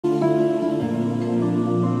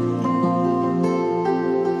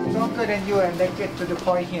then you and then get to the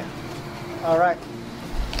point here. All right.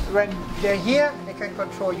 When they're here, they can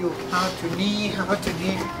control you how to knee, how to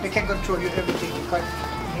knee. They can control you everything because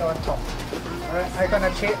you're on top. All right. I'm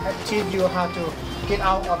gonna teach you how to get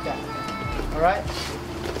out of that. All right.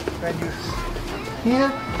 When you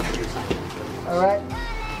here. All right.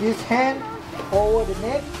 This hand over the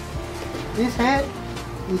neck. This hand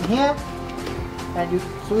is here, and you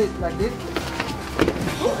switch like this.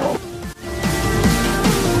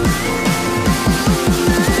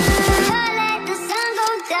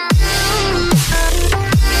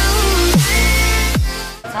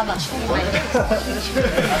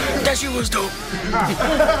 That shit was dope.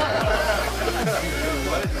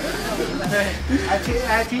 I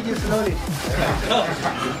teach you slowly.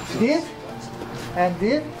 This and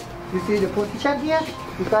this. You see the position here?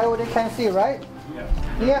 You guys can see, right?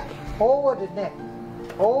 Here, over the neck.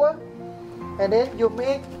 Over. And then you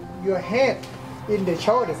make your head in the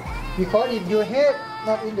shoulder. Because if your head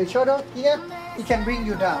not in the shoulder here, it can bring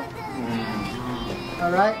you down.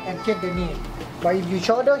 Alright, and take the knee. But if you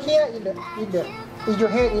shoulder here if your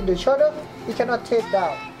head in the shoulder, it cannot take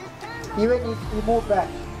down. Even if you move back,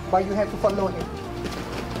 but you have to follow him.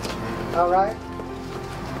 Alright?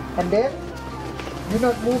 And then you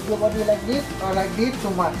not move your body like this or like this too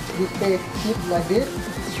much. You stay hip like this.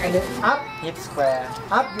 And then up. Hip square.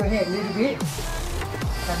 Up your head a little bit.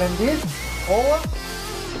 And then this. Over.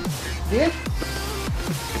 This.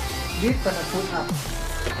 This gonna put up.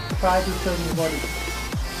 Try to turn your body.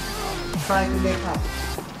 Try to leg up.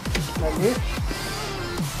 Like this.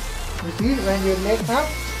 You see, when your leg up,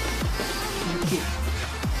 you kick.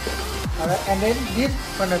 Alright, and then this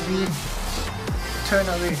gonna be turn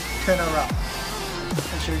away, turn around.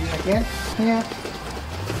 I'll show you again. Here.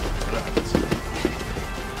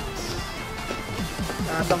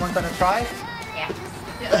 Someone gonna try?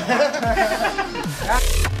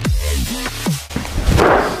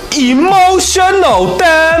 Emotional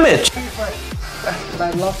damage.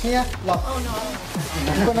 Like lock here, lock. Oh no.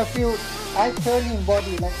 You're gonna feel I turning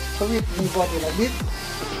body like switch the body like this.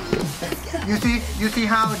 You see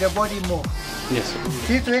how the body move? Yes.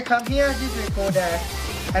 This way come here, this way go there.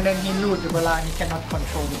 And then he lose the balance, he cannot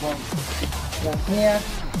control the body. Like here.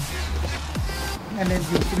 And then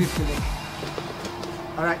you sweep the leg.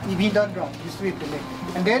 Alright, if he don't drop, you sweep the leg.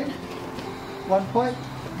 And then, one point,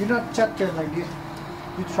 you not just turn like this.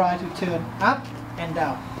 You try to turn up and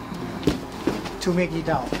down. To make it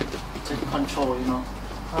down. To control, you know.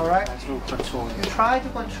 Alright? To control. You try to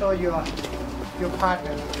control your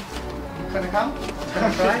partner. You gonna come?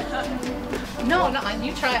 Gonna try? No,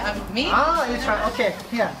 you try. Me? Ah, you try. Okay,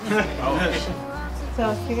 here.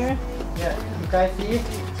 So here. Yeah, you guys see?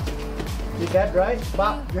 See that, right?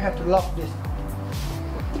 But you have to lock this.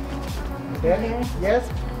 Then, yes?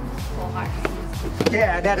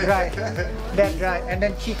 Yeah, that's right. That's right. And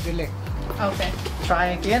then kick the leg. Okay. Try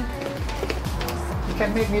again. You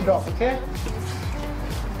can make me drop, okay?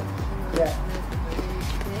 Yeah.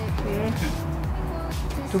 Here.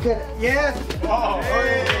 Together. Yes! Oh,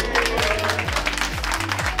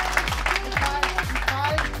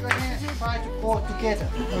 try to go together,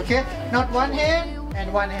 okay? Not one hand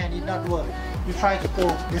and one hand, it not work. You try to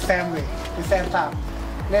go the same way, the same time.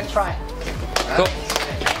 Let's try. Go.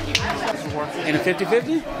 In a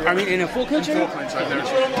 50-50? I mean, in a full clinch? Full clinch right there.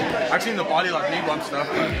 I've seen the body like knee bump stuff.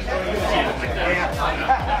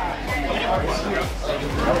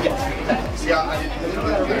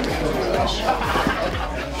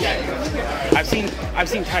 I've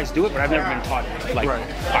seen guys do it, but I've never been taught like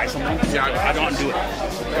by someone. Yeah, I don't do it.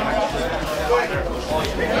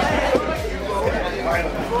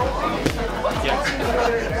 Yeah.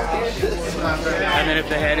 And then if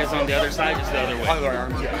the head is on the other side, it's the other way. Other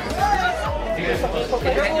arms, yeah.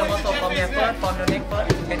 Bend your muscle from here first, from the neck first.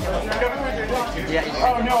 Bend your muscle. Yeah.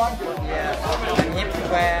 Oh no, I'm good. Yeah. And hip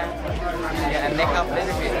square. Yeah, and neck up a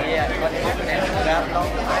little bit. Yeah. Body open and grab long.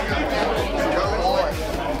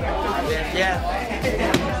 Yeah.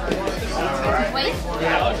 Wait.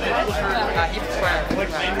 Yeah. Hip square. Hip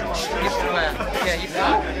square. Yeah, hip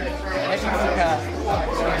square. Neck square.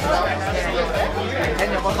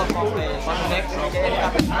 Bend your muscle from the neck. Neck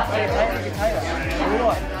up.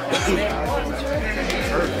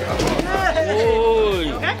 Oh,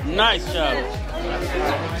 nice job.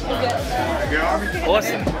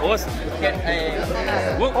 Awesome, awesome.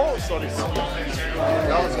 Oh, sorry.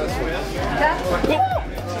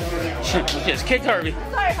 Just kicked Harvey.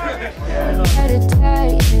 Sorry, Harvey.